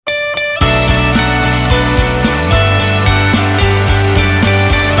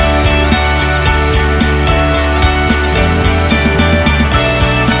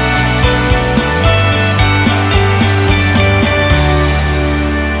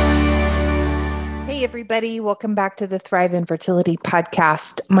Hey, everybody. Welcome back to the Thrive Infertility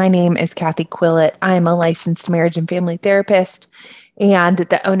Podcast. My name is Kathy Quillett. I'm a licensed marriage and family therapist and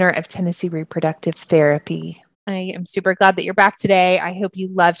the owner of Tennessee Reproductive Therapy. I am super glad that you're back today. I hope you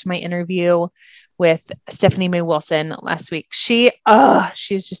loved my interview with Stephanie Mae Wilson last week. She's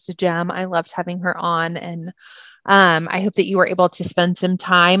just a gem. I loved having her on, and I hope that you were able to spend some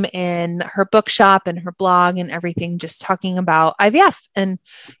time in her bookshop and her blog and everything, just talking about IVF and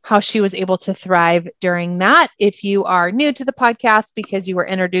how she was able to thrive during that. If you are new to the podcast because you were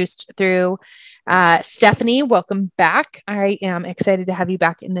introduced through Stephanie, welcome back. I am excited to have you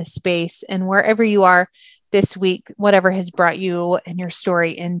back in this space, and wherever you are this week, whatever has brought you and your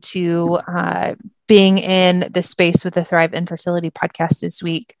story into being in the space with the Thrive Infertility Podcast this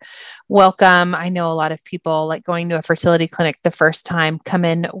week, welcome. I know a lot of people, like going to a fertility clinic the first time, come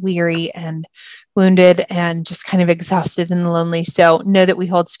in weary and wounded and just kind of exhausted and lonely. So know that we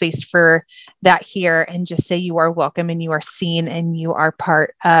hold space for that here, and just say you are welcome and you are seen and you are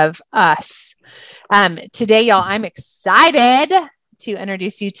part of us. Today, y'all, I'm excited to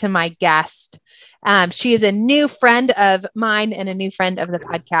introduce you to my guest. She is a new friend of mine and a new friend of the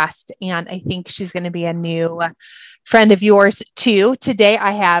podcast, and I think she's going to be a new friend of yours too. Today,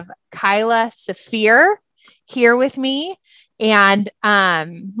 I have Kyla Safir here with me, and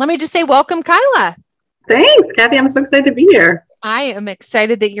let me just say welcome, Kyla. Thanks, Kathy. I'm so excited to be here. I am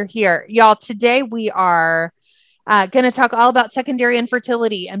excited that you're here. Y'all, today we are going to talk all about secondary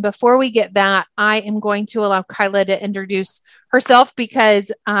infertility. And before we get that, I am going to allow Kyla to introduce herself because,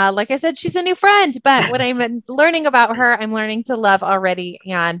 like I said, she's a new friend. But what I'm learning about her, I'm learning to love already.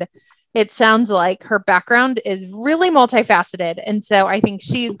 And it sounds like her background is really multifaceted. And so I think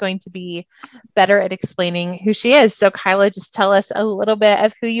she's going to be better at explaining who she is. So Kyla, just tell us a little bit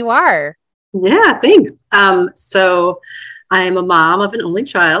of who you are. Yeah, thanks. So I'm a mom of an only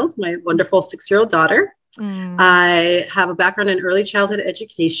child, my wonderful 6-year-old daughter. I have a background in early childhood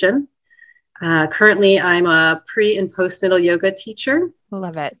education. Currently, I'm a pre and postnatal yoga teacher.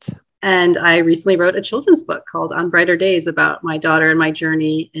 Love it. And I recently wrote a children's book called On Brighter Days about my daughter and my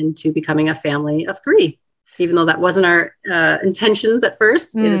journey into becoming a family of 3. Even though that wasn't our intentions at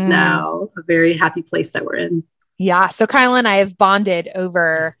first, it is now a very happy place that we're in. Yeah. So Kyla and I have bonded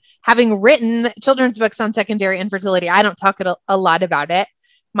over having written children's books on secondary infertility. I don't talk a lot about it.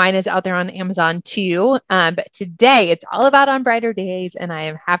 Mine is out there on Amazon too. But today it's all about On Brighter Days, and I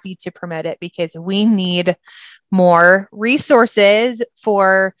am happy to promote it because we need more resources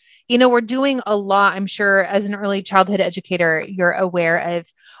for, we're doing a lot. I'm sure as an early childhood educator, you're aware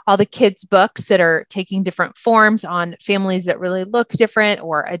of all the kids' books that are taking different forms on families that really look different,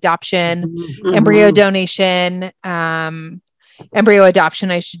 or adoption, embryo donation, embryo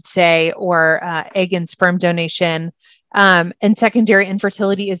adoption, I should say, or egg and sperm donation. And secondary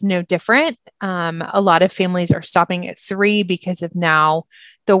infertility is no different. A lot of families are stopping at 3 because of now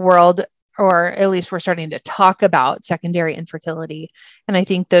the world, or at least we're starting to talk about secondary infertility. And I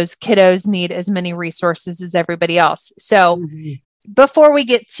think those kiddos need as many resources as everybody else. So before we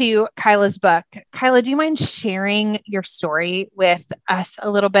get to Kyla's book, Kyla, do you mind sharing your story with us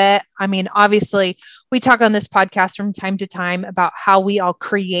a little bit? I mean, obviously we talk on this podcast from time to time about how we all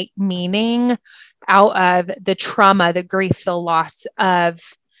create meaning out of the trauma, the grief, the loss of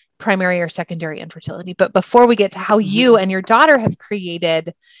primary or secondary infertility. But before we get to how you and your daughter have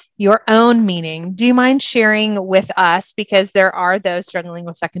created your own meaning, do you mind sharing with us, because there are those struggling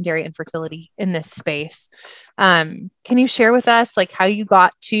with secondary infertility in this space? Can you share with us like how you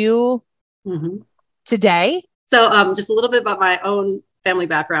got to today? So just a little bit about my own family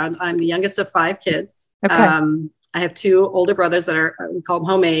background. I'm the youngest of 5 kids. Okay. I have 2 older brothers that are, we call them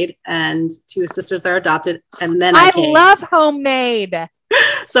homemade, and 2 sisters that are adopted. And then I love homemade.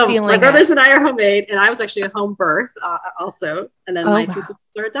 So my brothers and I are homemade, and I was actually a home birth also. And then my 2 sisters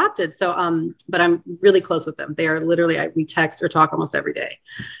are adopted. So, but I'm really close with them. They are literally, we text or talk almost every day.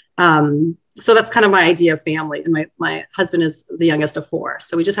 So that's kind of my idea of family. And my husband is the youngest of 4.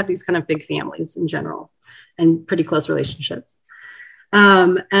 So we just have these kind of big families in general and pretty close relationships.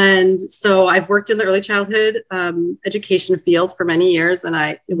 And so I've worked in the early childhood education field for many years, and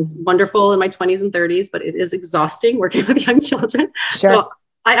it was wonderful in my 20s and 30s, but it is exhausting working with young children. Sure. So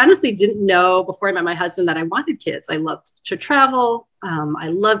I honestly didn't know before I met my husband that I wanted kids. I loved to travel. I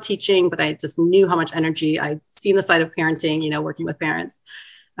loved teaching, but I just knew how much energy I'd seen the side of parenting, working with parents.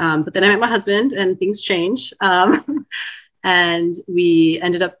 But then I met my husband and things changed. And we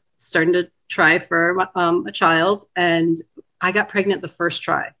ended up starting to try for a child, and I got pregnant the first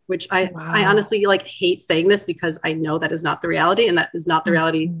try, which I honestly hate saying this because I know that is not the reality, and that is not the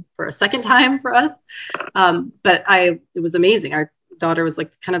reality for a second time for us. But it was amazing. Our daughter was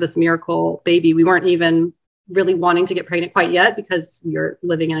like kind of this miracle baby. We weren't even really wanting to get pregnant quite yet because we were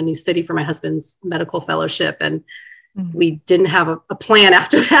living in a new city for my husband's medical fellowship. And we didn't have a plan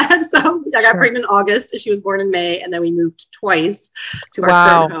after that. So I got pregnant in August. She was born in May. And then we moved twice to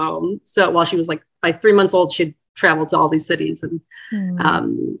our current home. So while she was like by 3 months old, she'd traveled to all these cities. And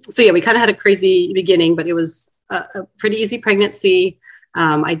so yeah, we kind of had a crazy beginning, but it was a pretty easy pregnancy.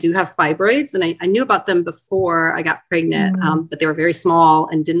 I do have fibroids, and I knew about them before I got pregnant, but they were very small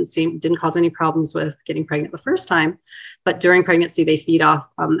and didn't cause any problems with getting pregnant the first time. But during pregnancy, they feed off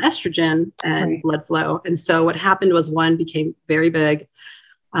estrogen and blood flow. And so what happened was one became very big.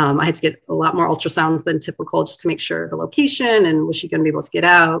 I had to get a lot more ultrasounds than typical just to make sure the location and was she going to be able to get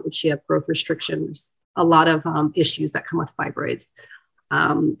out? Would she have growth restrictions? A lot of issues that come with fibroids.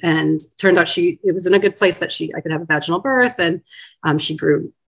 And turned out it was in a good place that I could have a vaginal birth, and she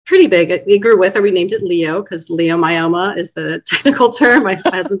grew pretty big. We grew with her. We named it Leo because leiomyoma is the technical term. My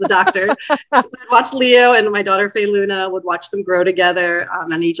husband's a doctor. I would watch Leo, and my daughter Faye Luna would watch them grow together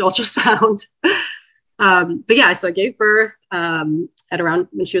on each ultrasound. But yeah, so I gave birth at around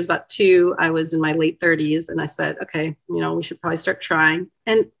when she was about 2. I was in my late 30s, and I said, okay, we should probably start trying.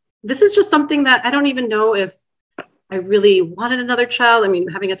 And this is just something that I don't even know if I really wanted another child. I mean,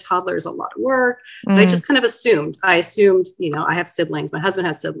 having a toddler is a lot of work, but I just kind of assumed, I have siblings. My husband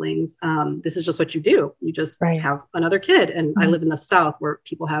has siblings. This is just what you do. You just have another kid. And I live in the South where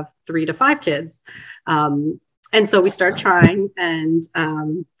people have 3 to 5 kids. And so we started trying, and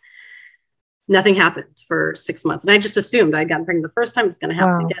nothing happened for 6 months. And I just assumed I'd gotten pregnant the first time. It's going to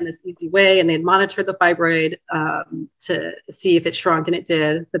happen again this easy way. And they'd monitored the fibroid to see if it shrunk, and it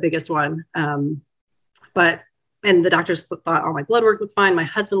did, the biggest one. And the doctors thought all my blood work looked fine. My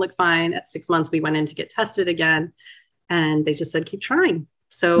husband looked fine. At 6 months, we went in to get tested again, and they just said, keep trying.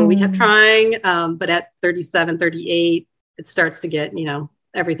 So we kept trying. But at 37, 38, it starts to get,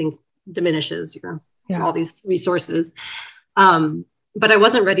 everything diminishes, all these resources. But I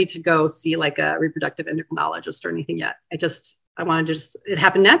wasn't ready to go see like a reproductive endocrinologist or anything yet. I wanted to it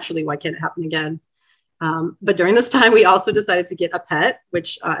happened naturally. Why can't it happen again? But during this time, we also decided to get a pet,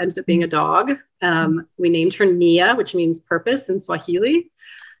 which ended up being a dog. We named her Nia, which means purpose in Swahili.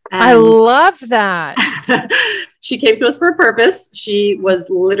 And I love that. She came to us for a purpose. She was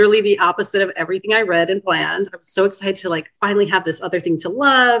literally the opposite of everything I read and planned. I was so excited to finally have this other thing to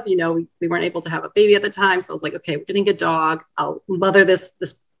love. We weren't able to have a baby at the time. So I was like, okay, we're getting a dog. I'll mother this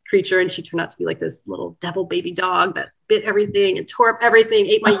creature. And she turned out to be like this little devil baby dog that bit everything and tore up everything,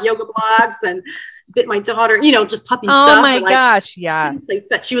 ate my yoga blocks and bit my daughter, just puppy stuff. Oh my gosh. Yeah.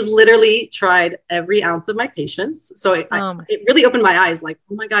 She was literally tried every ounce of my patience. So it really opened my eyes like,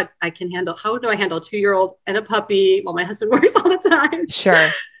 oh my God, how do I handle a 2-year-old and a puppy while my husband works all the time? Sure.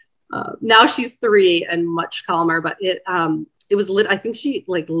 Now she's 3 and much calmer, but it was I think she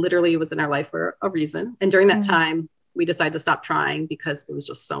literally was in our life for a reason. And during that time, we decided to stop trying because it was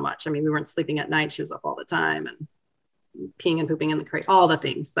just so much. I mean, we weren't sleeping at night. She was up all the time and peeing and pooping in the crate, all the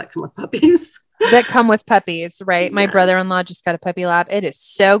things that come with puppies. Right? My brother-in-law just got a puppy lab. It is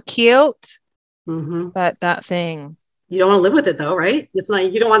so cute. But that thing. You don't want to live with it though, right? It's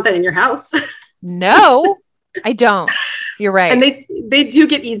not, you don't want that in your house. No, I don't. You're right. And they do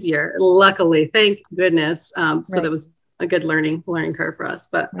get easier, luckily. Thank goodness. So that was a good learning curve for us.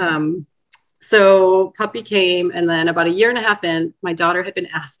 But so puppy came, and then about 1.5 years in, my daughter had been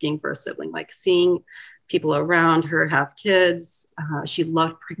asking for a sibling, seeing people around her have kids. She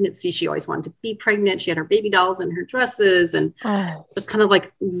loved pregnancy. She always wanted to be pregnant. She had her baby dolls and her dresses, and just kind of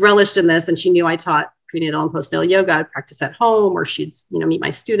relished in this. And she knew I taught prenatal and postnatal yoga. I'd practice at home, or she'd meet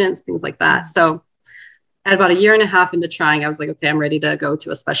my students, things like that. So at about 1.5 years into trying, I was like, okay, I'm ready to go to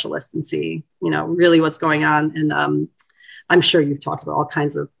a specialist and see, really what's going on. And I'm sure you've talked about all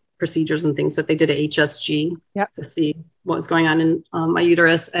kinds of procedures and things, but they did a HSG to see what was going on in my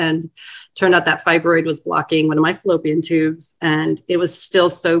uterus, and turned out that fibroid was blocking one of my fallopian tubes, and it was still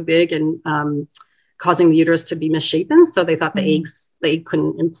so big and causing the uterus to be misshapen. So they thought the egg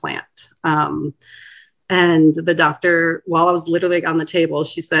couldn't implant. And the doctor, while I was literally on the table,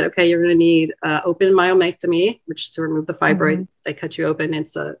 she said, okay, you're going to need open myomectomy, which to remove the fibroid, they cut you open.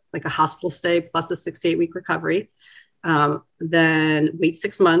 It's a hospital stay plus a 6 to 8 week recovery. Then wait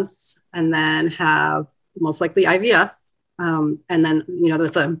 6 months, and then have most likely IVF. And then,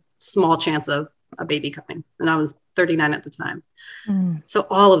 there's a small chance of a baby coming. And I was 39 at the time. So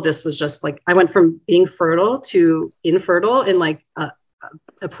all of this was just I went from being fertile to infertile in a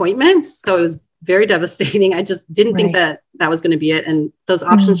appointment. So it was very devastating. I just didn't think that was going to be it. And those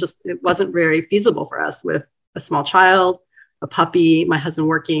options it wasn't very feasible for us with a small child, a puppy, my husband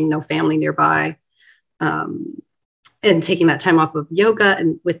working, no family nearby. and taking that time off of yoga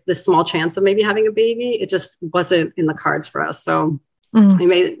and with the small chance of maybe having a baby, it just wasn't in the cards for us. So we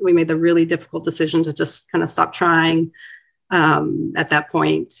made the really difficult decision to just kind of stop trying at that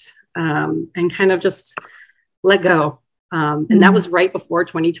point, and kind of just let go. And that was right before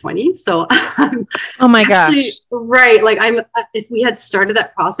 2020. So oh my gosh. Right. Like if we had started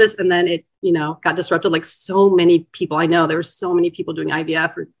that process and then it, got disrupted, like so many people I know, there were so many people doing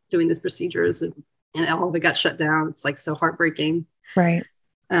IVF or doing these procedures and all of it got shut down. It's like so heartbreaking. Right.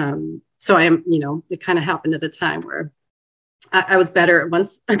 So it kind of happened at a time where I was better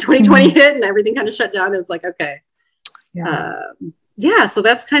once 2020 hit and everything kind of shut down. It was like, okay. So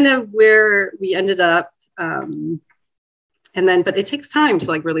that's kind of where we ended up. But it takes time to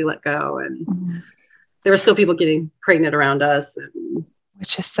like really let go. And there were still people getting pregnant around us.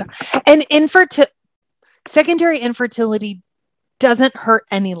 Which is so, and secondary infertility doesn't hurt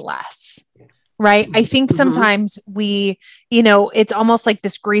any less. Right. I think sometimes we, it's almost like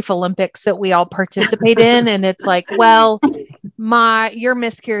this grief Olympics that we all participate in. And it's like, well, your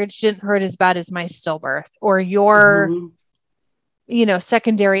miscarriage didn't hurt as bad as my stillbirth, or your,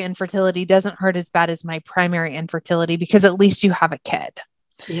 secondary infertility doesn't hurt as bad as my primary infertility because at least you have a kid.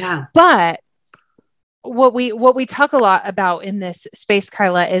 Yeah. But what we talk a lot about in this space,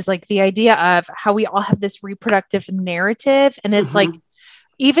 Kyla, is like the idea of how we all have this reproductive narrative. And it's like,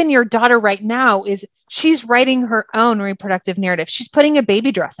 even your daughter right now she's writing her own reproductive narrative. She's putting a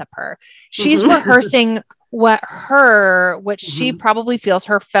baby dress up her. She's rehearsing what she probably feels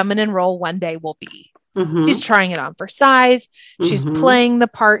her feminine role one day will be. She's trying it on for size. She's playing the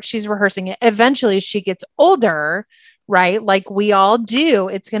part. She's rehearsing it. Eventually as she gets older, right? Like we all do,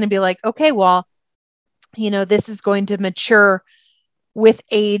 it's going to be like, okay, well, this is going to mature with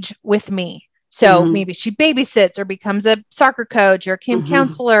age with me. So maybe she babysits or becomes a soccer coach or a camp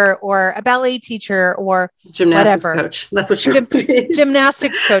counselor or a ballet teacher or gymnastics whatever. Coach. That's what you're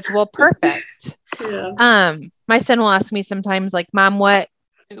Gymnastics coach. Well, perfect. Yeah. My son will ask me sometimes like, Mom, what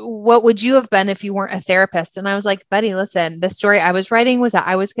would you have been if you weren't a therapist? And I was like, buddy, listen, the story I was writing was that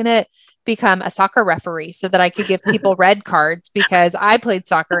I was going to become a soccer referee so that I could give people red cards because I played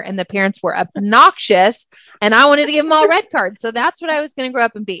soccer and the parents were obnoxious and I wanted to give them all red cards. So that's what I was going to grow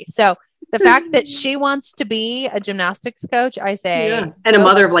up and be. So the fact that she wants to be a gymnastics coach, I say, and a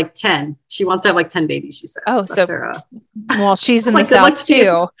mother of like 10, she wants to have like 10 babies. She says, oh, that's so, her, well, she's in the South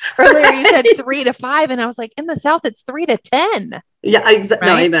too. Earlier you said 3 to 5. And I was like, in the South, it's 3 to 10. Yeah, exactly.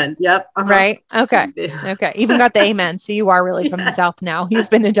 Right? No, amen. Yep. Right. Okay. Okay. Even got the amen. So you are really from the South now. You've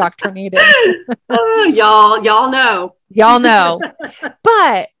been indoctrinated. Y'all know. Y'all know.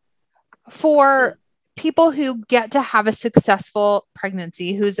 But for people who get to have a successful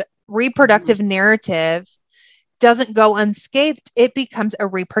pregnancy, whose reproductive narrative doesn't go unscathed, it becomes a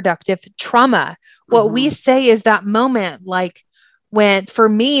reproductive trauma. What we say is that moment, like when, for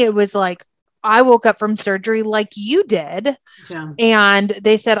me, it was like, I woke up from surgery like you did. Yeah. And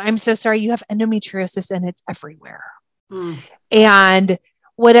they said, I'm so sorry, you have endometriosis and it's everywhere. And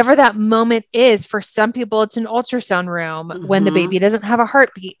whatever that moment is, for some people, it's an ultrasound room when the baby doesn't have a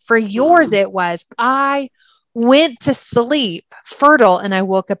heartbeat. For yours, it was, I went to sleep fertile and I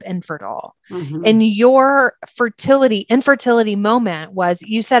woke up infertile. And your infertility moment was,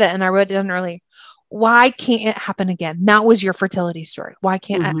 you said it, and I wrote it down early. Why can't it happen again? That was your fertility story. Why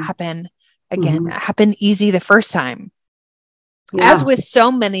can't it happen again? It happened easy the first time. Yeah. As with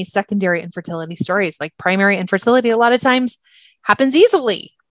so many secondary infertility stories, like primary infertility, a lot of times happens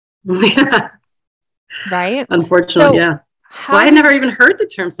easily. Yeah. Right? Unfortunately, yeah. Well, I had never even heard the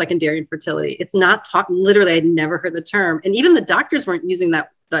term secondary infertility. It's not literally, I'd never heard the term. And even the doctors weren't using the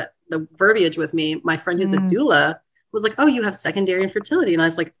verbiage with me. My friend who's a doula was like, oh, you have secondary infertility. And I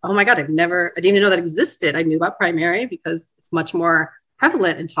was like, oh my God, I didn't even know that existed. I knew about primary because it's much more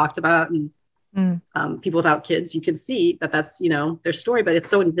prevalent and talked about. And people without kids, you can see that that's, their story, but it's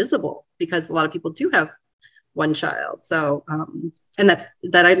so invisible because a lot of people do have one child. So, and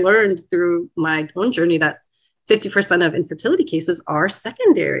that I learned through my own journey that 50% of infertility cases are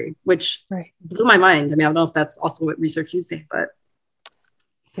secondary, which blew my mind. I mean, I don't know if that's also what research you say, but.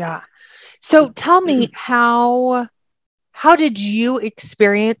 Yeah. So tell me, how did you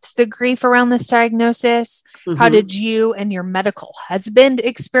experience the grief around this diagnosis? How did you and your medical husband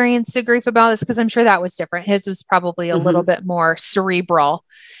experience the grief about this? Because I'm sure that was different. His was probably a little bit more cerebral.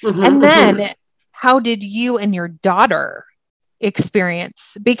 And then how did you and your daughter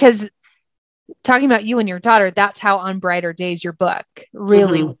experience? Because talking about you and your daughter, that's how On Brighter Days, your book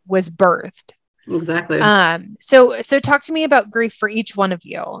really was birthed. Exactly. So talk to me about grief for each one of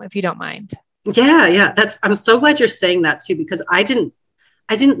you, if you don't mind. Yeah. I'm so glad you're saying that too, because I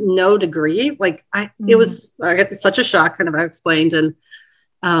I didn't know to grieve. Like it was such a shock, kind of, I explained. And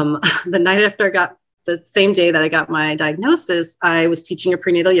the night after the same day that I got my diagnosis, I was teaching a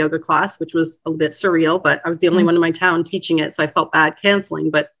prenatal yoga class, which was a bit surreal, but I was the only one in my town teaching it. So I felt bad canceling,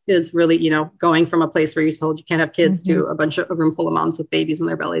 but it was really, going from a place where you're told you can't have kids to a room full of moms with babies in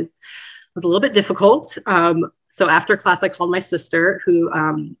their bellies was a little bit difficult. So after class, I called my sister, who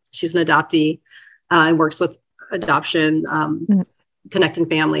she's an adoptee and works with adoption, connecting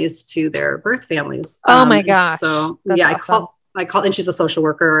families to their birth families. Oh my gosh. So that's awesome. I called, and she's a social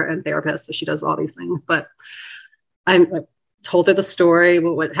worker and therapist, so she does all these things. But I told her the story,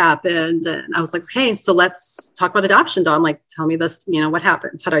 what happened, and I was like, okay, so let's talk about adoption, Dawn. Like, tell me this, what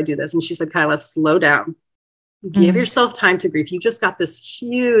happens? How do I do this? And she said, Kyla, slow down. Give yourself time to grieve. You just got this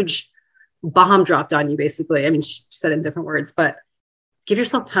huge bomb dropped on you, basically. I mean, she said it in different words, but give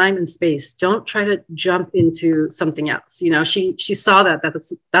yourself time and space. Don't try to jump into something else. She saw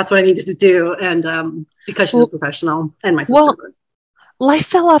that's what I needed to do. And because she's a professional and my sister. Life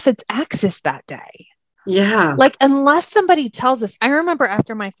fell off its axis that day. Yeah. Like, unless somebody tells us, I remember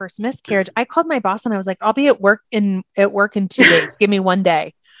after my first miscarriage, I called my boss and I was like, I'll be at work in 2 days. Give me 1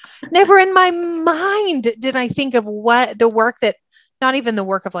 day. Never in my mind did I think of what the work that, not even the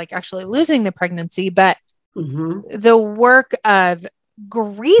work of like actually losing the pregnancy, but the work of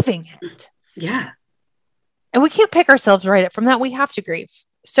grieving it. Yeah. And we can't pick ourselves right up from that. We have to grieve.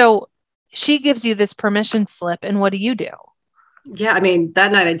 So she gives you this permission slip. And what do you do? Yeah. I mean,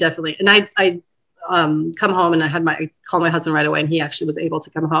 that night I definitely, and I come home and I called my husband right away, and he actually was able to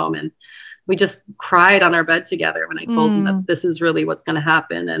come home, and we just cried on our bed together when I told him that this is really what's going to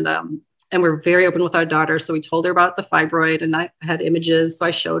happen. And we're very open with our daughter. So we told her about the fibroid, and I had images. So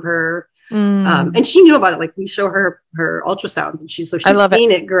I showed her, and she knew about it. Like, we show her ultrasounds, and she's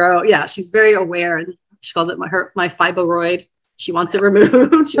seen it grow. Yeah. She's very aware, and she calls it my fibroid. She wants it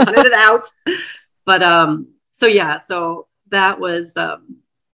removed. She wanted it out. But, so that was,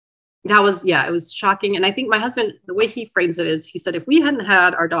 it was shocking. And I think my husband, the way he frames it is, he said, if we hadn't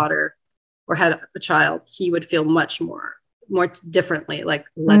had our daughter or had a child, he would feel much more differently. Like,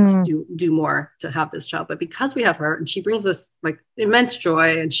 let's do more to have this child. But because we have her, and she brings us like immense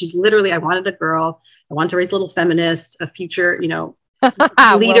joy, and she's literally, I wanted a girl. I wanted to raise little feminists, a future,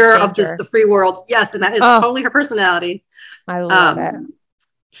 leader of the free world. Yes. And that is totally her personality. I love it.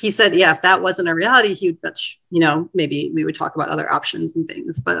 He said, yeah, if that wasn't a reality, he would, maybe we would talk about other options and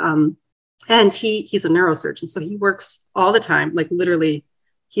things. But, and he's a neurosurgeon. So he works all the time, like literally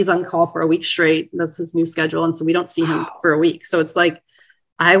he's on call for a week straight. That's his new schedule. And so we don't see him for a week. So it's like,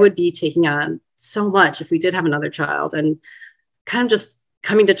 I would be taking on so much if we did have another child, and kind of just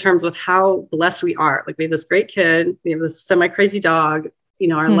coming to terms with how blessed we are. Like, we have this great kid, we have this semi-crazy dog,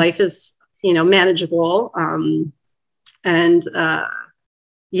 our life is, manageable.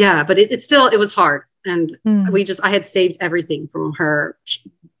 But it was hard. And I had saved everything from her,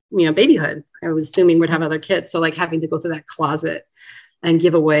 babyhood. I was assuming we'd have other kids. So like having to go through that closet and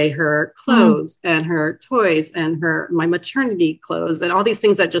give away her clothes and her toys and my maternity clothes and all these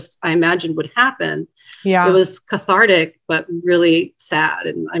things that just, I imagined would happen. Yeah. It was cathartic, but really sad.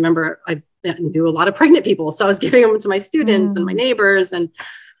 And I remember I knew a lot of pregnant people. So I was giving them to my students and my neighbors. And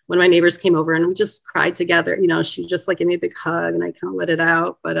when my neighbors came over, and we just cried together, she just like gave me a big hug, and I kind of let it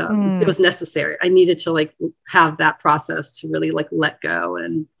out, but it was necessary. I needed to like have that process to really like let go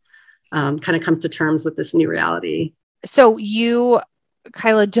and kind of come to terms with this new reality. So you,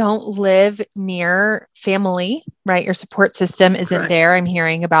 Kyla, don't live near family, right? Your support system isn't Correct. There. I'm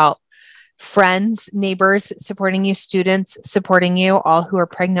hearing about friends, neighbors supporting you, students supporting you, all who are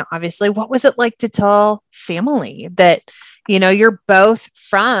pregnant, obviously. What was it like to tell family that, you're both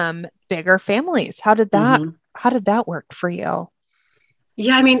from bigger families? How did that work for you?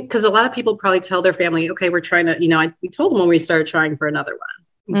 Yeah. I mean, cause a lot of people probably tell their family, okay, we're trying to, we told them when we started trying for another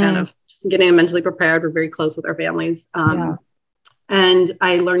one, kind of just getting them mentally prepared. We're very close with our families. And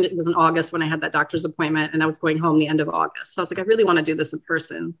I learned it was in August when I had that doctor's appointment, and I was going home the end of August. So I was like, I really want to do this in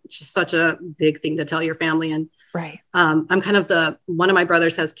person, which is such a big thing to tell your family. And right. I'm kind of one of my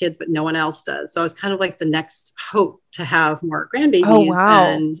brothers has kids, but no one else does. So I was kind of like the next hope to have more grandbabies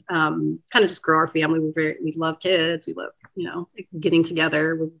and kind of just grow our family. We love kids. We love, getting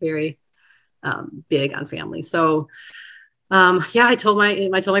together. We're very big on family. So I told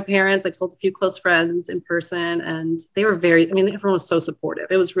my parents, I told a few close friends in person, and they were everyone was so supportive.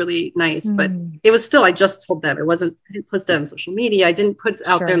 It was really nice, but it was still, I just told them. I didn't post it on social media. I didn't put it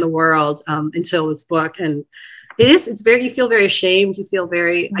out there in the world until this book. And you feel very ashamed. You feel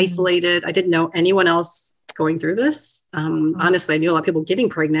very isolated. I didn't know anyone else going through this. Honestly, I knew a lot of people getting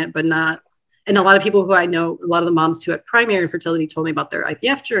pregnant, but not And a lot of people who I know, a lot of the moms who had primary infertility told me about their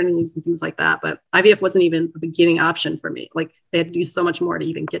IVF journeys and things like that. But IVF wasn't even a beginning option for me. Like they had to do so much more to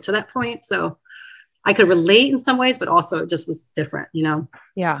even get to that point. So I could relate in some ways, but also it just was different, you know?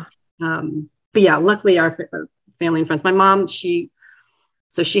 Yeah. But yeah, luckily our family and friends, my mom, she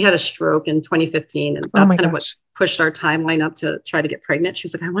had a stroke in 2015, and that's kind of what pushed our timeline up to try to get pregnant. She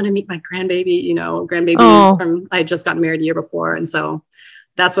was like, I want to meet my grandbaby, you know, I had just gotten married a year before. And so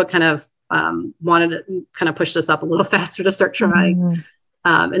that's what kind of pushed us up a little faster to start trying.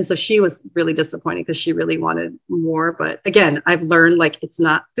 Mm-hmm. And so she was really disappointed because she really wanted more. But again, I've learned like, it's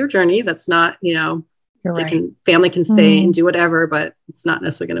not their journey. That's not, you know, family can say and do whatever, but it's not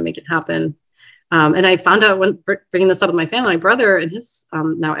necessarily going to make it happen. And I found out when bringing this up with my family, my brother and his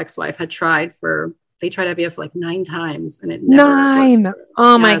now ex-wife they tried IVF for like 9 times and it never worked.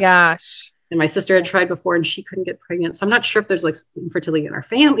 Oh my gosh. And my sister had tried before and she couldn't get pregnant. So I'm not sure if there's like infertility in our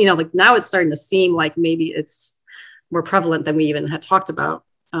family, you know, like now it's starting to seem like maybe it's more prevalent than we even had talked about.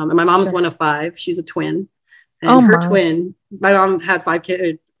 And my mom's one of 5. She's a twin. And her twin, my mom had 5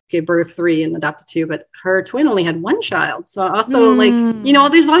 kids, gave birth 3 and adopted 2, but her twin only had 1 child. So also like, you know,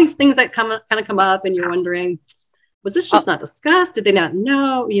 there's all these things that come up and you're wondering, was this just not discussed? Did they not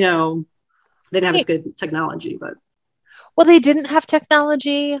know? You know, they didn't have as good technology, but. Well, they didn't have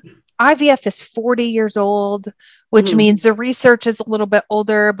technology. IVF is 40 years old, which means the research is a little bit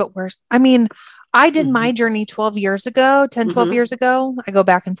older, but I did my journey 12 years ago, 12 years ago. I go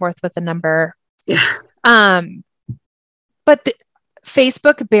back and forth with the number. Yeah. But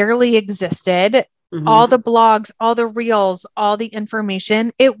Facebook barely existed. All the blogs, all the reels, all the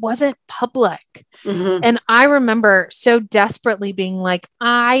information, it wasn't public. And I remember so desperately being like,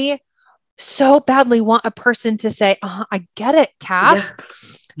 I so badly want a person to say, I get it,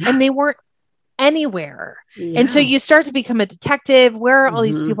 Kath. Yeah. And they weren't anywhere. Yeah. And so you start to become a detective. Where are all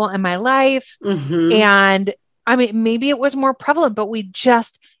these people in my life? And I mean, maybe it was more prevalent, but we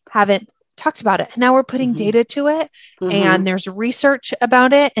just haven't talked about it. Now we're putting data to it and there's research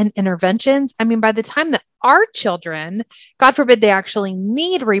about it and interventions. I mean, by the time that our children, God forbid, they actually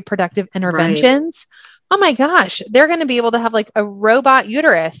need reproductive interventions, oh my gosh, they're going to be able to have like a robot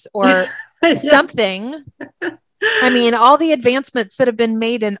uterus or something. I mean, all the advancements that have been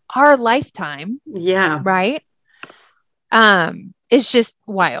made in our lifetime. Yeah. Right. It's just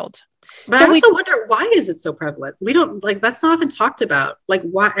wild. But so I also wonder, why is it so prevalent? We don't like, that's not often talked about. Like,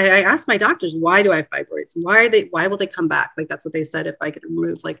 why? I asked my doctors, why do I have fibroids? Why will they come back? Like, that's what they said. If I get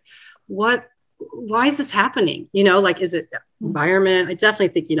removed, like, why is this happening? You know, like, is it environment? I definitely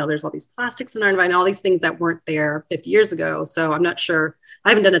think, you know, there's all these plastics in our environment, all these things that weren't there 50 years ago. So I'm not sure. I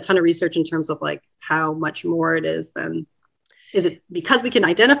haven't done a ton of research in terms of like how much more it is than, is it because we can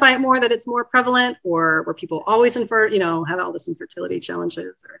identify it more that it's more prevalent, or were people always have all this infertility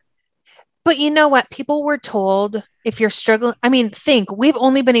challenges? But you know what? People were told, if you're struggling, we've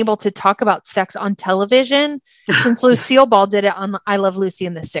only been able to talk about sex on television since Lucille Ball did it on I Love Lucy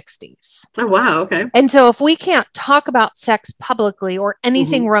in the 60s. Oh, wow. Okay. And so if we can't talk about sex publicly or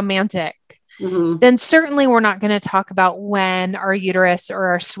anything romantic, then certainly we're not going to talk about when our uterus or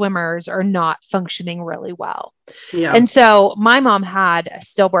our swimmers are not functioning really well. Yeah. And so my mom had a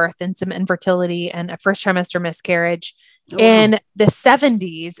stillbirth and some infertility and a first trimester miscarriage in the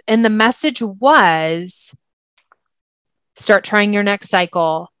 70s. And the message was, start trying your next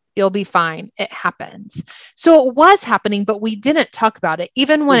cycle. You'll be fine. It happens. So it was happening, but we didn't talk about it.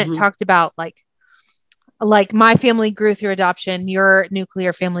 Even when it talked about like my family grew through adoption, your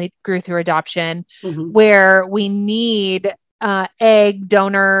nuclear family grew through adoption, where we need egg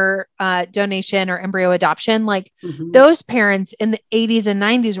donor donation or embryo adoption. Like those parents in the 80s and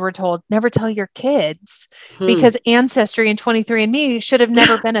 90s were told, never tell your kids because Ancestry and 23andMe should have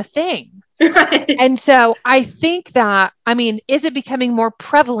never been a thing. Right. And so I think that, is it becoming more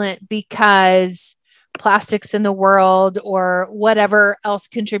prevalent because plastics in the world or whatever else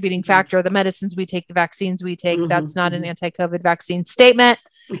contributing factor, the medicines we take, the vaccines we take, that's not an anti-COVID vaccine statement.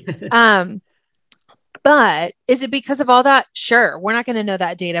 But is it because of all that? Sure. We're not going to know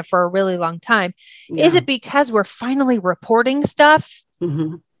that data for a really long time. Yeah. Is it because we're finally reporting stuff?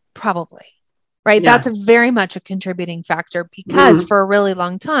 Probably. Right. Yeah. That's very much a contributing factor because for a really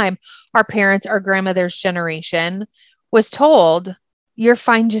long time, our parents, our grandmother's generation was told, you're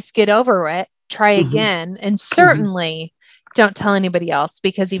fine. Just get over it. Try again. And certainly don't tell anybody else,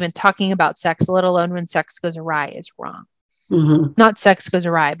 because even talking about sex, let alone when sex goes awry, is wrong. Not sex goes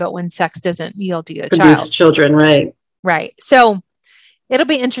awry, but when sex doesn't yield you a child. Children, right. Right. So It'll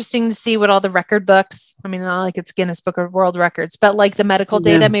be interesting to see what all the record books, I mean, not like it's Guinness Book of World Records, but like the medical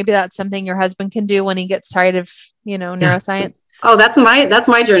data, maybe that's something your husband can do when he gets tired of, neuroscience. Oh, that's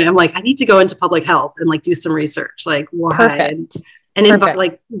my journey. I'm like, I need to go into public health and like do some research, like why. Perfect. And in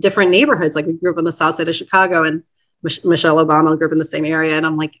like different neighborhoods. Like we grew up on the south side of Chicago, and Michelle Obama grew up in the same area. And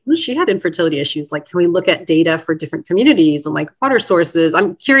I'm like, she had infertility issues. Like, can we look at data for different communities and like water sources?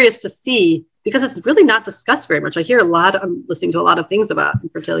 I'm curious to see, because it's really not discussed very much. I'm listening to a lot of things about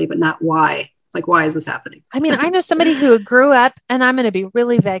infertility, but not why. Like, why is this happening? I mean, I know somebody who grew up, and I'm going to be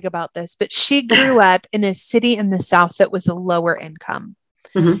really vague about this, but she grew up in a city in the South that was a lower income.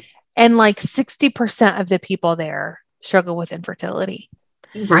 Mm-hmm. And like 60% of the people there struggle with infertility.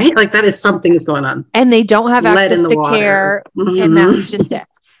 Right? Like that is something is going on. And they don't have access to care. Mm-hmm. And that's just it.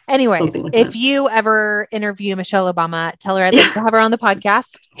 Anyways, like if you ever interview Michelle Obama, tell her I'd like to have her on the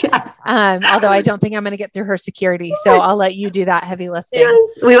podcast. Although I don't think I'm going to get through her security. So I'll let you do that heavy lifting.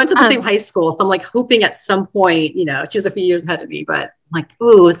 Yes. We went to the same high school. So I'm like hoping at some point, she was a few years ahead of me, but I'm like,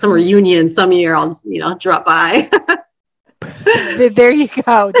 ooh, some reunion some year I'll just, drop by. There you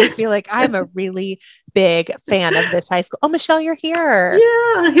go. Just be like, I'm a really big fan of this high school. Oh, Michelle, you're here.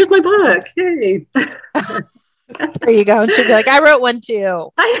 Yeah. Here's my book. Hey. There you go. And she'll be like, I wrote one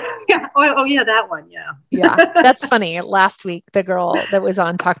too. Oh yeah, that one. Yeah. Yeah. That's funny. Last week, the girl that was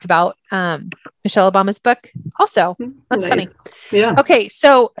on talked about Michelle Obama's book also. That's funny. Yeah. Okay.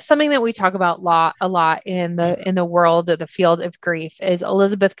 So something that we talk about a lot in the world of the field of grief is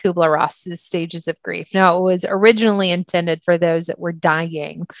Elizabeth Kubler-Ross's Stages of Grief. Now, it was originally intended for those that were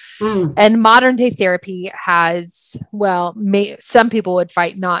dying. And modern day therapy has, some people would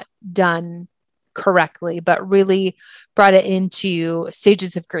fight not done correctly, but really brought it into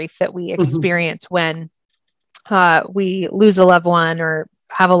stages of grief that we experience when we lose a loved one or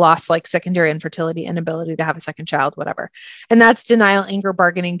have a loss like secondary infertility, inability to have a second child, whatever. And that's denial, anger,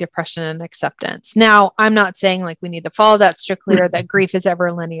 bargaining, depression, and acceptance. Now, I'm not saying like we need to follow that strictly or that grief is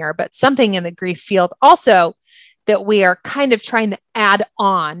ever linear, but something in the grief field also that we are kind of trying to add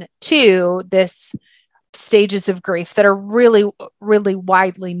on to this stages of grief that are really, really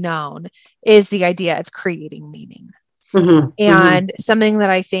widely known is the idea of creating meaning. And something that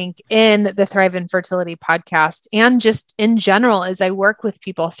I think in the Thrive Infertility podcast and just in general, as I work with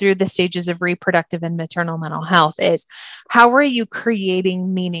people through the stages of reproductive and maternal mental health is how are you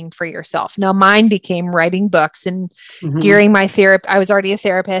creating meaning for yourself? Now, mine became writing books and gearing my therapy. I was already a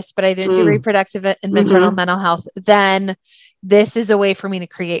therapist, but I didn't do reproductive and maternal mental health. Then this is a way for me to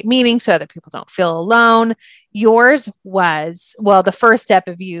create meaning so other people don't feel alone. Yours was, the first step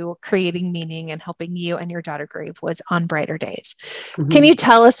of you creating meaning and helping you and your daughter grieve was On Brighter Days. Can you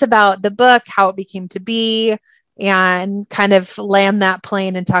tell us about the book, how it became to be, and kind of land that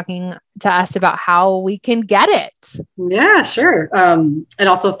plane and talking to us about how we can get it? Yeah, sure. And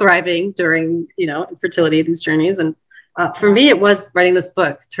also thriving during, infertility, these journeys. And for me, it was writing this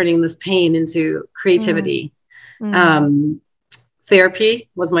book, turning this pain into creativity. Therapy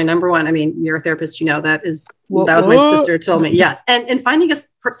was my number one. I mean, you're a therapist, that was my sister told me. Yes. And finding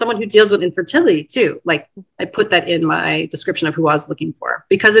someone who deals with infertility too. Like I put that in my description of who I was looking for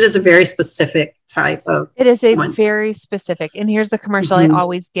because it is a very specific type of. It is very specific. And here's the commercial I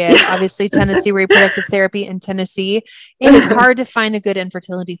always give. Obviously Tennessee Reproductive Therapy in Tennessee. It is hard to find a good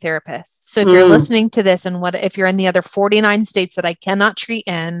infertility therapist. So if you're listening to this and if you're in the other 49 states that I cannot treat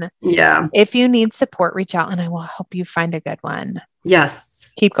in, if you need support, reach out and I will help you find a good one.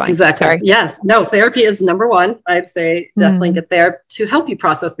 Yes. Keep going. Exactly. Sorry. Yes. No, therapy is number one. I'd say definitely get there to help you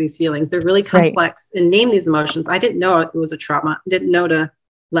process these feelings. They're really complex and name these emotions. I didn't know it was a trauma. I didn't know to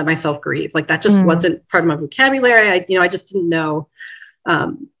let myself grieve. Like that just wasn't part of my vocabulary. I just didn't know.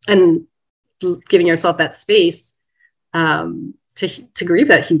 And giving yourself that space to grieve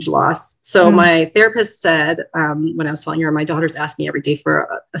that huge loss. So my therapist said, when I was telling her, my daughter's asking every day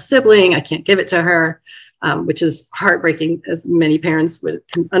for a sibling, I can't give it to her. Which is heartbreaking, as many parents would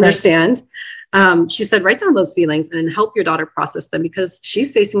understand. She said, write down those feelings and help your daughter process them because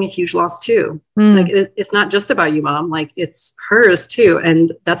she's facing a huge loss too. Like it's not just about you, Mom. Like it's hers too.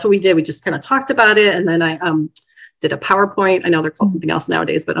 And that's what we did. We just kind of talked about it. And then I did a PowerPoint. I know they're called something else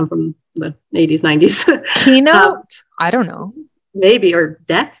nowadays, but I'm from the 80s, 90s. Keynote? I don't know. Maybe, or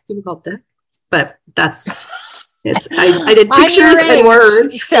deck. People call it deck. But that's... I did pictures and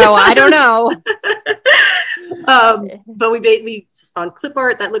words. So I don't know. But we just found clip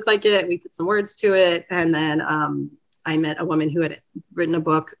art that looked like it. We put some words to it. And then I met a woman who had written a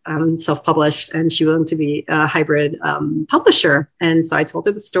book, self-published, and she wanted to be a hybrid publisher. And so I told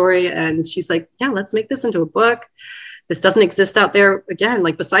her the story and she's like, yeah, let's make this into a book. this doesn't exist out there. Again,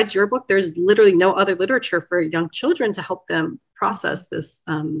 like besides your book, there's literally no other literature for young children to help them process this,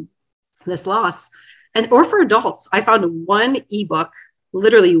 this loss. Or for adults. I found one ebook,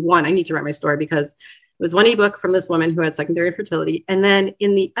 literally one. I need to write my story because it was one ebook from this woman who had secondary infertility. And then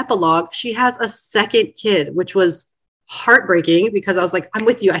in the epilogue, she has a second kid, which was heartbreaking because I was like, I'm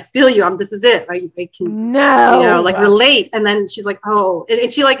with you. I feel you. This is it. I can, like relate. And then she's like, oh,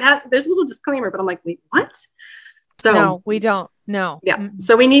 and she like there's a little disclaimer, but I'm like, wait, what? So no, we don't. No. Yeah. Mm-hmm.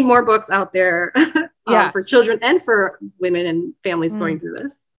 So we need more books out there for children and for women and families going through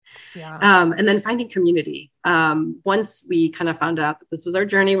this. Yeah. And then finding community. Once we kind of found out that this was our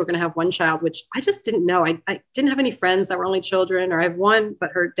journey, we're going to have one child, which I just didn't know. I didn't have any friends that were only children, or I have one,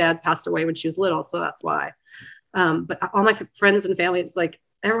 but her dad passed away when she was little. So that's why. But all my friends and family, it's like,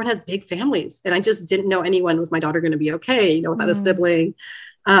 everyone has big families. And I just didn't know anyone. Was my daughter going to be okay, without a sibling?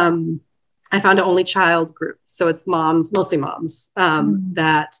 I found an only child group. So it's moms, mostly moms,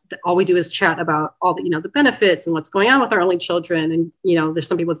 that all we do is chat about all the, the benefits and what's going on with our only children. And, there's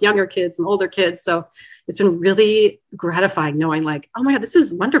some people with younger kids and older kids. So it's been really gratifying knowing like, oh my God, this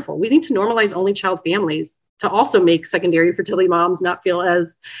is wonderful. We need to normalize only child families to also make secondary infertility moms not feel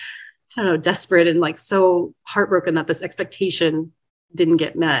as, desperate and like so heartbroken that this expectation didn't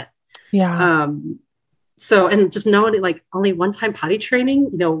get met. Yeah. So, and just knowing like only one time potty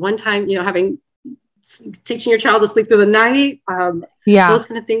training, one time, teaching your child to sleep through the night, those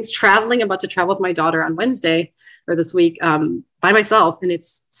kind of things, traveling. I'm about to travel with my daughter on Wednesday or this week, by myself. And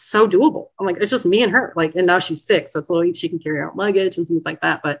it's so doable. I'm like, it's just me and her, like, and now she's 6. So it's a little, she can carry her own luggage and things like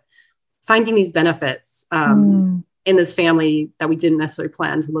that. But finding these benefits, in this family that we didn't necessarily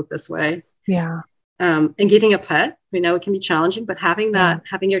plan to look this way. Yeah. And getting a pet, it can be challenging, but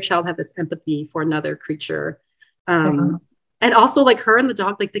having your child have this empathy for another creature. And also like her and the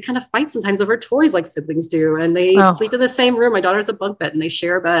dog, like they kind of fight sometimes over toys like siblings do. And they sleep in the same room. My daughter's a bunk bed and they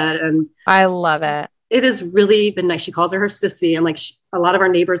share a bed. And I love it. It has really been nice. She calls her sissy. And like a lot of our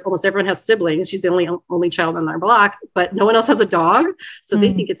neighbors, almost everyone has siblings. She's the only child on our block, but no one else has a dog. So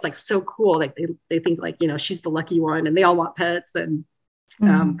they think it's like so cool. Like they think like, she's the lucky one and they all want pets. And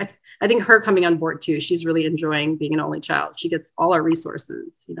I think her coming on board too, she's really enjoying being an only child. She gets all our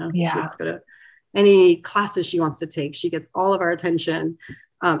resources, she gets to go to any classes she wants to take. She gets all of our attention.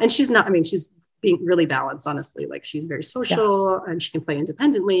 And she's being really balanced, honestly. Like she's very social and she can play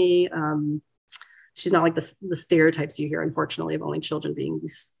independently. She's not like the stereotypes you hear, unfortunately, of only children being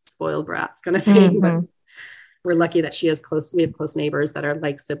these spoiled brats kind of thing. But we're lucky that we have close neighbors that are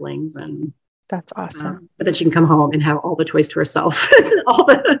like siblings, and that's awesome. But then she can come home and have all the toys to herself, all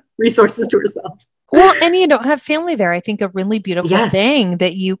the resources to herself. Well, and you don't have family there. I think a really beautiful thing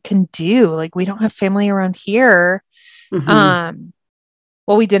that you can do. Like we don't have family around here. Well,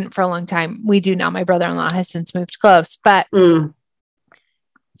 we didn't for a long time. We do now. My brother-in-law has since moved close, but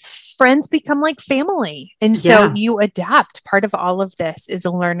friends become like family. And so you adapt. Part of all of this is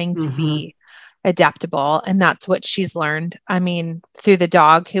learning to be adaptable. And that's what she's learned. I mean, through the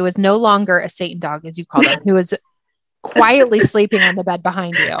dog, who is no longer a Satan dog, as you call them, who is quietly sleeping on the bed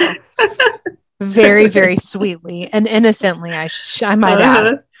behind you. Very, very sweetly and innocently, I might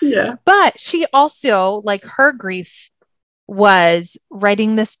add. Yeah. But she also, like, her grief was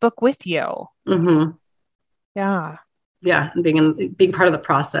writing this book with you. Yeah. Yeah. And being part of the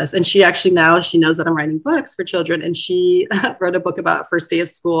process. And she actually she knows that I'm writing books for children. And she wrote a book about first day of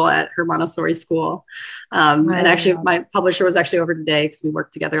school at her Montessori school. And actually my publisher was actually over today because we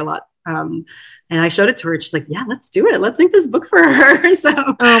worked together a lot. And I showed it to her and she's like, yeah, let's do it. Let's make this book for her. So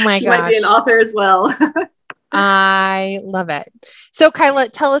she might be an author as well. I love it. So Kyla,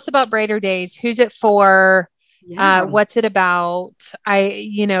 tell us about Brighter Days. Who's it for? What's it about?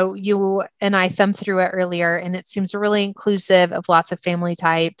 You and I thumbed through it earlier and it seems really inclusive of lots of family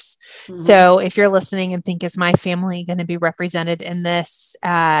types. So if you're listening and think, is my family going to be represented in this?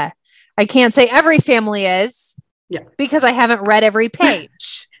 I can't say every family is because I haven't read every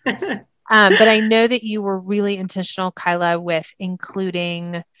page. But I know that you were really intentional, Kyla, with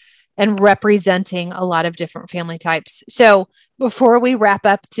including and representing a lot of different family types. So before we wrap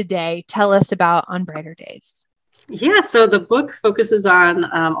up today, tell us about On Brighter Days. Yeah, so the book focuses on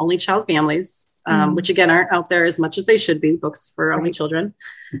only child families, which again aren't out there as much as they should be, books for only children.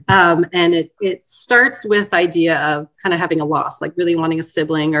 And it starts with the idea of kind of having a loss, like really wanting a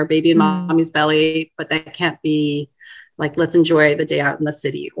sibling or a baby in mommy's belly, but that can't be like, let's enjoy the day out in the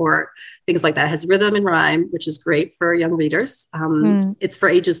city or things like that. It has rhythm and rhyme, which is great for young readers. It's for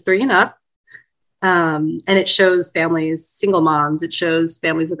ages 3 and up. And it shows families, single moms. It shows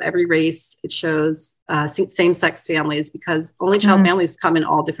families of every race. It shows same-sex families because only child families come in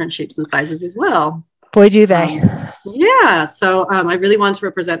all different shapes and sizes as well. Boy, do they. Yeah. So I really want to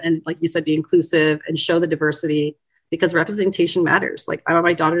represent and, like you said, be inclusive and show the diversity, because representation matters. Like, I want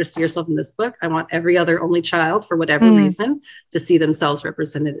my daughter to see herself in this book. I want every other only child, for whatever reason, to see themselves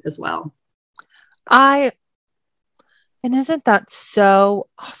represented as well. And isn't that so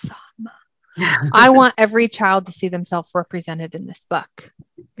awesome? I want every child to see themselves represented in this book.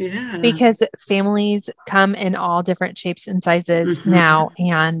 Yeah. Because families come in all different shapes and sizes now.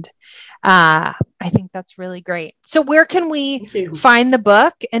 And I think that's really great. So where can we find the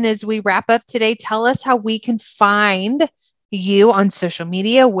book? And as we wrap up today, tell us how we can find you on social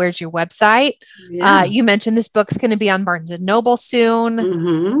media. Where's your website? Yeah. You mentioned this book's going to be on Barnes & Noble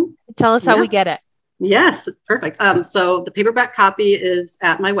soon. Tell us how we get it. Yes, perfect. So the paperback copy is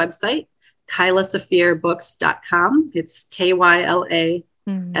at my website, KylaSafierbooks.com. It's KYLA.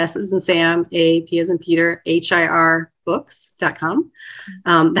 S as in Sam, A, P as in Peter, HIR books.com.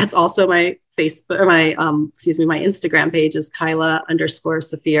 That's also my Facebook, or my Instagram page is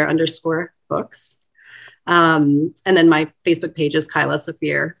Kyla_Safier_books. And then my Facebook page is Kyla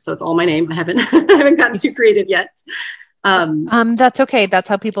Safier. So it's all my name. I haven't gotten too creative yet. That's okay. That's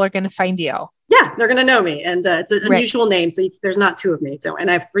how people are going to find you. Yeah, they're going to know me. And it's an unusual name. So there's not two of me. And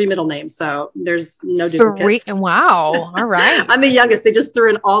I have 3 middle names. So there's no duplicates. Wow. All right. I'm the youngest. They just threw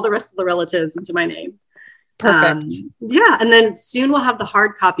in all the rest of the relatives into my name. Perfect. Yeah. And then soon we'll have the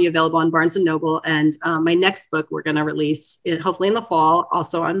hard copy available on Barnes & Noble. And my next book we're going to release hopefully in the fall,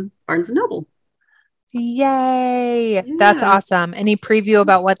 also on Barnes & Noble. Yay. Yeah. That's awesome. Any preview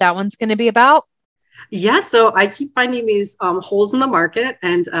about what that one's going to be about? Yeah, so I keep finding these holes in the market,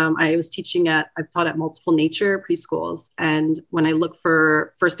 and I've taught at multiple nature preschools. And when I look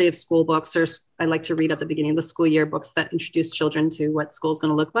for first day of school books, or I like to read at the beginning of the school year books that introduce children to what school is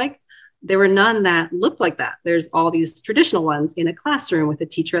going to look like, there were none that looked like that. There's all these traditional ones in a classroom with a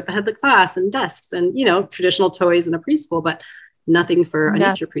teacher at the head of the class and desks and, traditional toys in a preschool, but nothing for a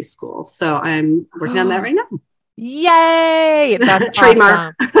nature preschool. So I'm working on that right now. Yay! That's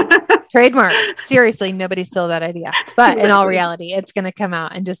trademark. Awesome. Trademark. Seriously, nobody stole that idea. But in all reality, it's going to come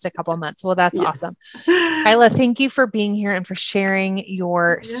out in just a couple of months. Well, that's awesome. Kyla, thank you for being here and for sharing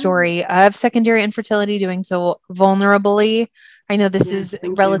your story of secondary infertility, doing so vulnerably. I know this is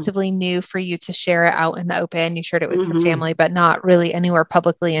relatively new for you to share it out in the open. You shared it with your family, but not really anywhere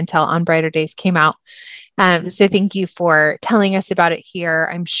publicly until On Brighter Days came out. So thank you for telling us about it here.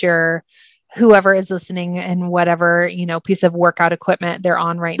 I'm sure whoever is listening and whatever, piece of workout equipment they're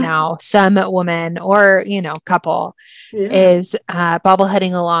on right now, some woman or, couple is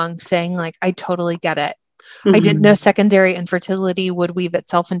bobbleheading along saying like, I totally get it. I didn't know secondary infertility would weave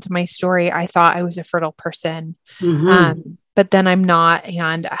itself into my story. I thought I was a fertile person. But then I'm not.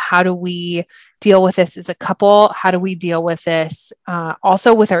 And how do we deal with this as a couple? How do we deal with this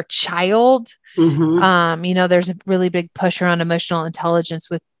also with our child? There's a really big push around emotional intelligence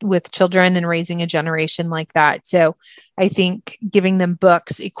with children and raising a generation like that. So I think giving them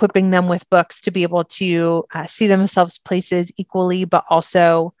books, equipping them with books to be able to see themselves places equally, but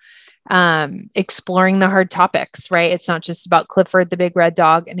also exploring the hard topics, right? It's not just about Clifford, the big red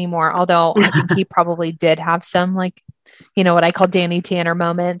dog anymore. Although I think he probably did have some what I call Danny Tanner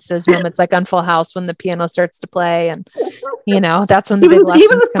moments, those moments like on Full House when the piano starts to play and, that's when the big lessons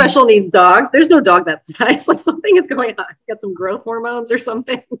even a special needs dog. There's no dog that's nice. Like something is going on. You got some growth hormones or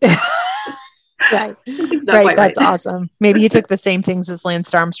something. Right. That's awesome. Maybe he took the same things as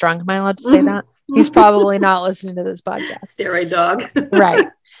Lance Armstrong. Am I allowed to say that? He's probably not listening to this podcast. Steroid dog. Right.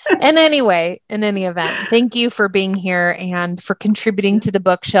 And anyway, in any event, thank you for being here and for contributing to the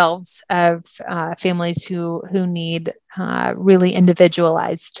bookshelves of families who need really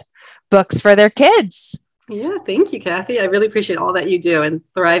individualized books for their kids. Yeah, thank you, Kathy. I really appreciate all that you do, and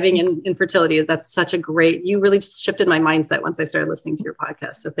thriving in infertility. That's such a great, you really just shifted my mindset once I started listening to your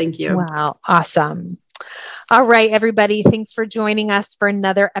podcast. So thank you. Wow. Awesome. All right, everybody. Thanks for joining us for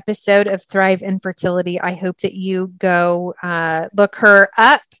another episode of Thrive Infertility. I hope that you go look her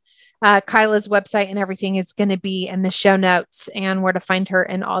up. Kyla's website and everything is going to be in the show notes, and where to find her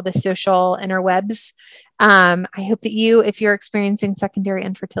in all the social interwebs. I hope that if you're experiencing secondary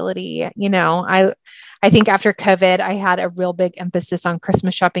infertility, I think after COVID, I had a real big emphasis on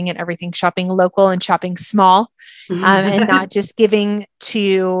Christmas shopping and everything, shopping local and shopping small, and not just giving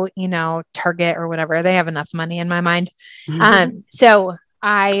to, Target or whatever. They have enough money in my mind. So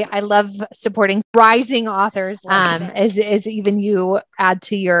I love supporting rising authors as even you add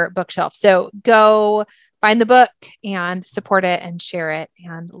to your bookshelf. So go find the book and support it and share it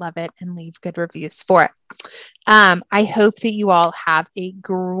and love it and leave good reviews for it. I hope that you all have a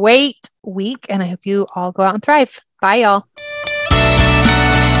great week, and I hope you all go out and thrive. Bye, y'all.